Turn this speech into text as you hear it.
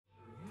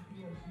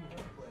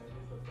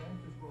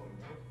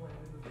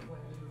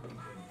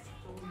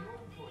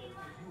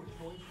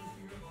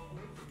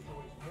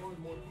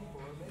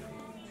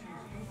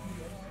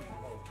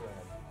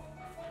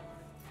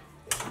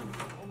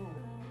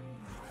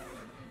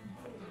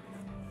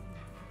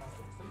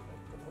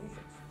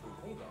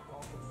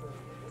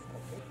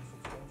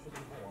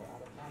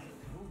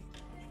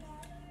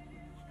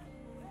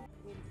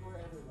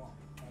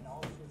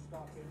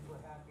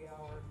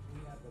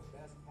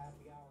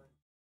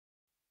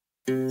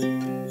I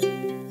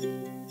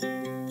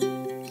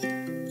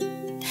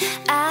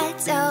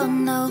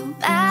don't know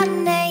my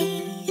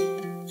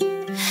name.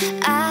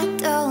 I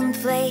don't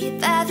play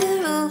by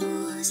the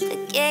rules of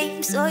the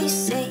game. So you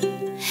say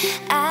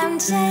I'm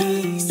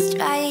just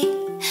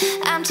trying,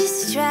 I'm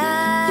just trying.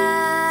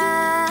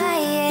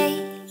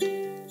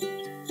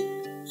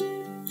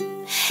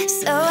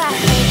 So I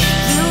heard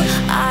you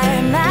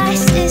are my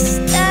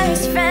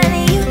sister's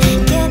friend. You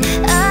get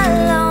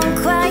along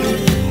quite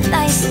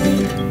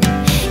nicely.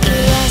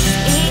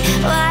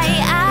 E-S-E-Y,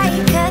 I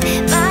cut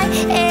my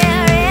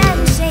hair and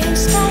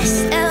changed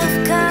myself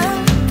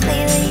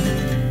completely.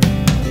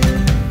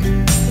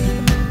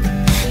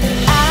 But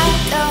I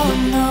don't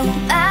know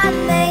my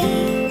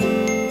name.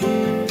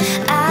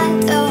 I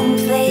don't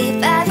play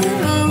by the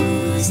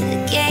rules of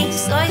the game.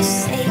 So you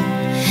say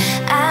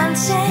I'm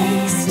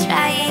just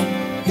trying,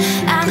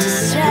 I'm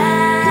just trying.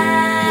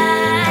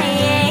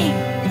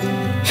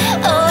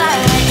 Oh, I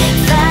like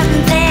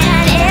something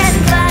in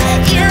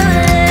but you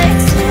look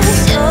too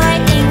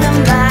short in the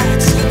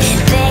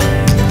marching thing.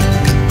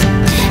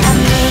 I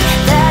made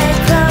the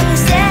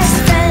closest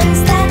friends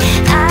that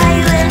I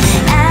will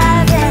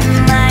have in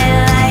my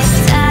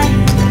lifetime.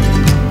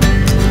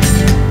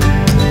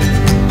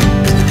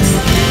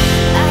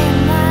 I am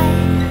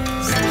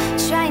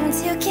lost, trying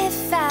to get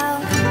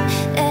found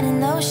in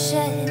an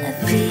ocean of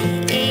people.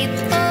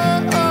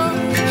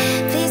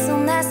 Please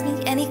don't ask me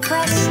any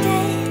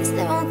questions,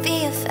 there won't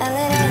be a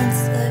valid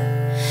answer.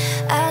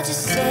 I'll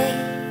just say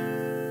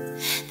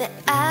that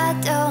I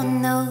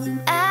don't know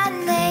my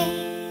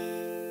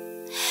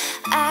name.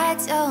 I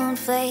don't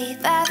play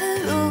by the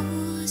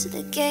rules of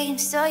the game.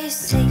 So you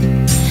say